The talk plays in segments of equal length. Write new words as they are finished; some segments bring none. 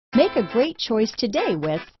Make a great choice today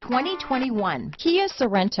with 2021 Kia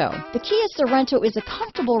Sorento. The Kia Sorento is a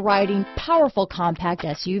comfortable riding, powerful compact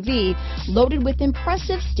SUV loaded with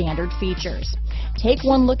impressive standard features. Take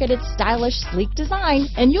one look at its stylish, sleek design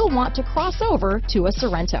and you'll want to cross over to a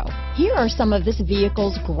Sorento. Here are some of this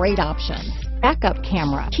vehicle's great options: backup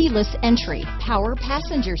camera, keyless entry, power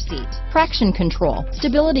passenger seat, traction control,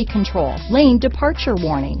 stability control, lane departure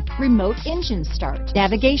warning, remote engine start,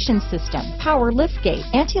 navigation system, power liftgate,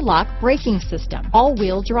 anti-lock braking system,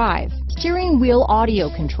 all-wheel drive, steering wheel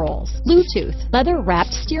audio controls, Bluetooth,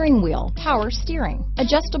 leather-wrapped steering wheel, power steering,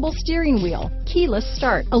 adjustable steering wheel, keyless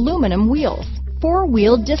start, aluminum wheels,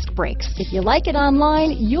 four-wheel disc brakes. If you like it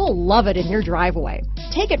online, you'll love it in your driveway.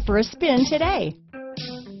 Take it for a spin today.